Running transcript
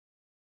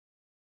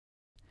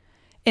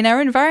In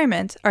our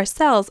environment, our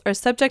cells are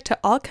subject to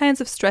all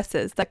kinds of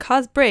stresses that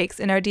cause breaks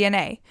in our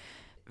DNA,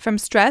 from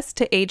stress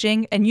to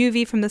aging and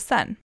UV from the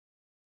sun.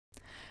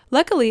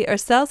 Luckily, our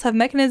cells have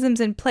mechanisms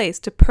in place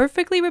to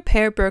perfectly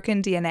repair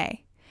broken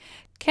DNA.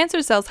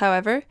 Cancer cells,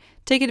 however,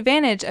 take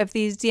advantage of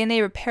these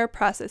DNA repair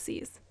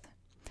processes.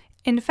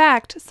 In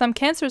fact, some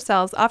cancer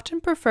cells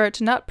often prefer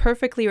to not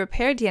perfectly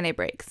repair DNA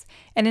breaks,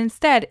 and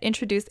instead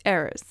introduce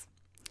errors.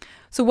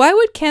 So why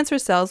would cancer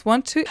cells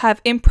want to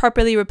have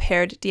improperly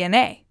repaired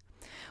DNA?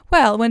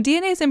 Well, when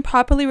DNA is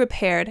improperly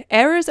repaired,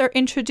 errors are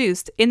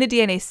introduced in the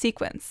DNA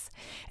sequence,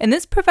 and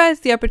this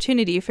provides the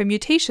opportunity for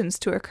mutations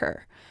to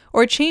occur,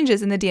 or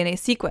changes in the DNA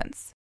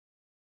sequence.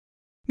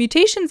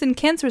 Mutations in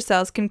cancer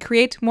cells can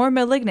create more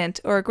malignant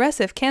or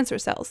aggressive cancer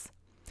cells.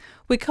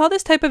 We call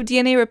this type of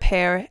DNA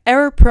repair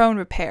error-prone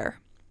repair.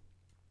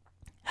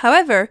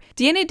 However,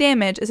 DNA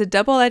damage is a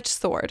double-edged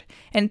sword,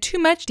 and too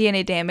much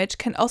DNA damage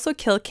can also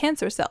kill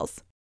cancer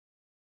cells.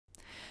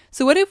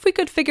 So what if we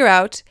could figure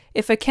out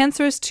if a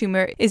cancerous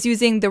tumor is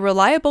using the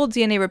reliable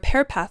DNA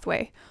repair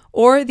pathway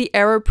or the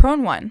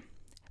error-prone one?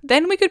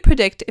 Then we could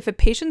predict if a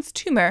patient's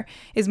tumor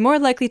is more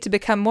likely to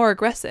become more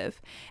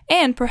aggressive,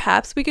 and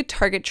perhaps we could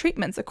target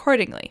treatments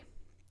accordingly.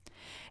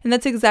 And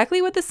that's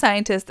exactly what the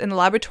scientists in the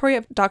laboratory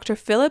of Dr.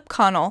 Philip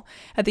Connell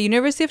at the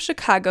University of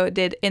Chicago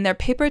did in their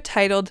paper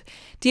titled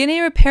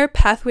DNA Repair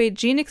Pathway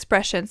Gene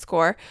Expression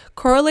Score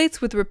Correlates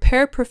with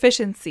Repair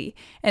Proficiency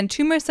and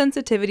Tumor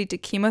Sensitivity to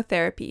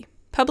Chemotherapy,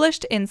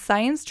 published in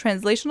Science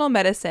Translational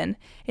Medicine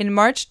in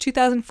March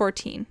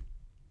 2014.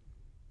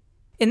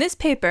 In this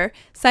paper,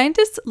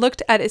 scientists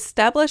looked at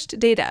established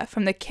data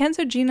from the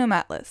Cancer Genome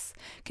Atlas,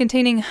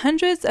 containing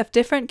hundreds of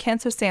different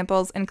cancer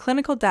samples and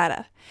clinical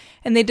data,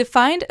 and they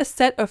defined a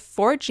set of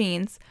 4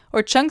 genes,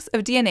 or chunks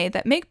of DNA,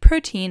 that make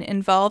protein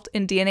involved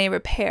in DNA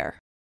repair.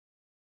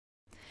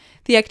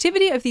 The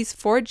activity of these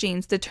 4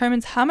 genes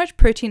determines how much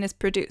protein is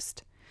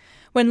produced.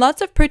 When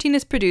lots of protein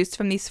is produced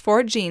from these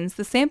 4 genes,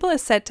 the sample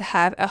is said to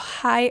have a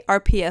high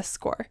RPS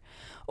score,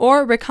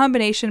 or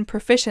recombination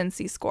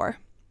proficiency score.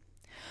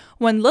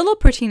 When little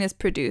protein is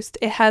produced,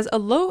 it has a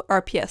low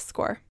RPS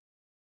score.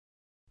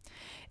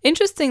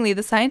 Interestingly,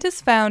 the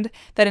scientists found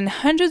that in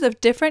hundreds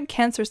of different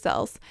cancer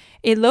cells,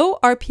 a low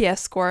RPS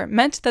score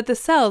meant that the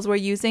cells were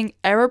using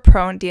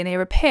error-prone DNA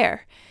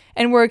repair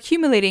and were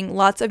accumulating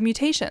lots of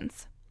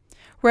mutations,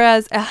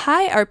 whereas a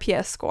high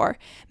RPS score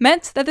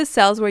meant that the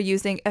cells were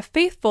using a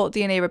faithful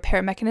DNA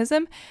repair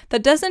mechanism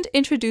that doesn't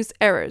introduce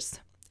errors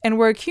and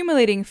were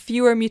accumulating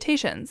fewer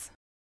mutations.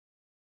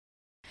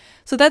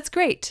 So that's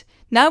great.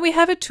 Now we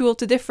have a tool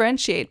to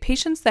differentiate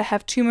patients that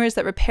have tumors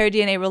that repair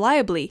DNA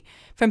reliably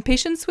from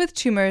patients with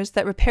tumors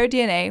that repair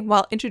DNA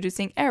while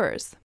introducing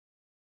errors.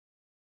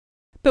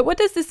 But what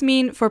does this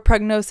mean for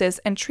prognosis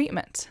and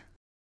treatment?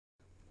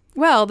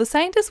 Well, the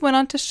scientists went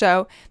on to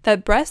show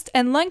that breast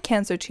and lung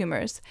cancer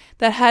tumors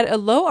that had a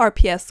low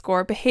RPS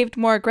score behaved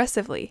more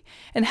aggressively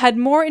and had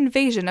more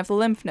invasion of the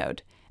lymph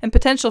node and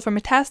potential for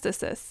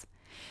metastasis.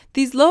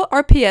 These low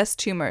RPS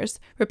tumors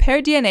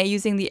repair DNA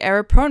using the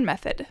error-prone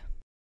method.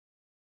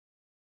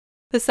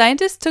 The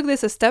scientists took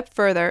this a step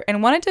further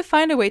and wanted to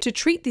find a way to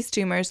treat these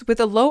tumors with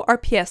a low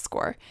RPS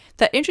score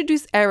that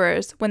introduce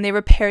errors when they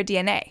repair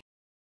DNA.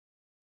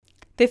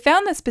 They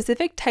found that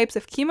specific types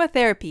of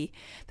chemotherapy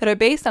that are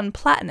based on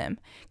platinum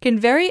can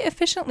very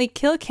efficiently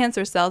kill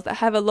cancer cells that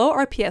have a low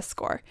RPS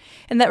score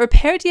and that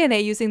repair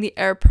DNA using the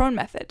error-prone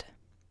method.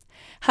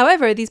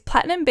 However, these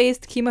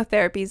platinum-based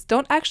chemotherapies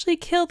don't actually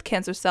kill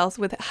cancer cells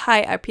with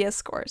high RPS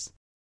scores.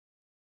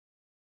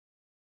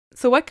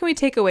 So what can we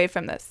take away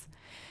from this?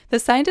 The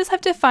scientists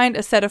have defined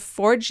a set of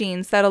 4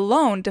 genes that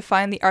alone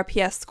define the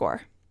RPS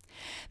score.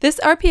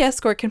 This RPS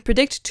score can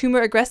predict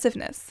tumor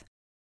aggressiveness.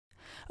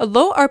 A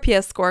low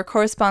RPS score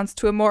corresponds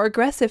to a more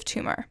aggressive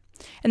tumor,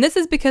 and this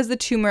is because the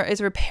tumor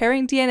is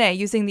repairing DNA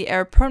using the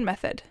error-prone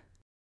method.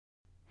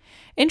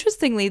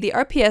 Interestingly, the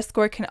RPS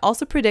score can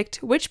also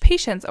predict which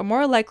patients are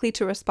more likely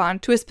to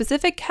respond to a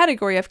specific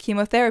category of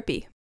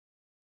chemotherapy.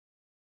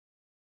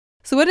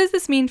 So what does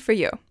this mean for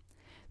you?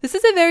 This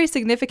is a very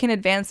significant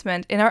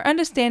advancement in our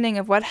understanding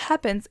of what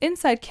happens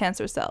inside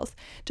cancer cells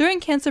during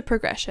cancer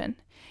progression,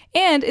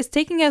 and is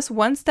taking us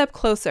one step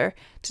closer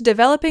to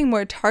developing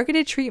more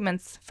targeted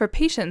treatments for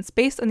patients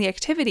based on the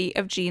activity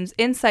of genes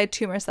inside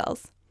tumor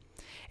cells.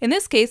 In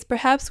this case,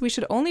 perhaps we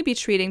should only be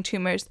treating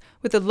tumors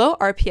with a low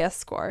RPS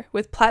score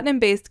with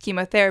platinum-based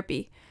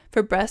chemotherapy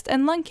for breast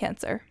and lung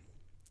cancer.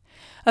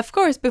 Of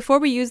course, before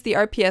we use the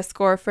RPS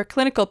score for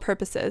clinical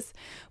purposes,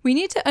 we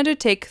need to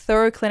undertake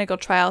thorough clinical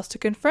trials to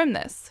confirm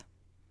this.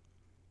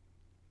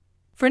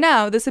 For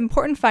now, this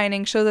important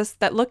finding shows us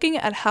that looking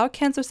at how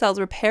cancer cells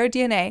repair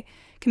DNA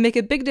can make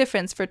a big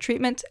difference for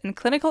treatment and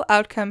clinical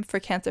outcome for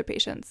cancer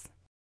patients.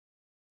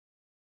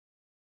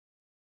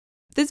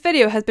 This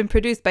video has been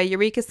produced by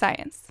Eureka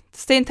Science. To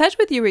stay in touch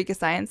with Eureka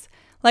Science,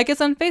 like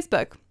us on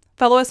Facebook,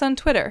 follow us on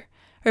Twitter,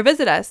 or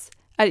visit us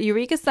at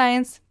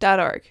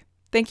eurekascience.org.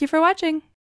 Thank you for watching!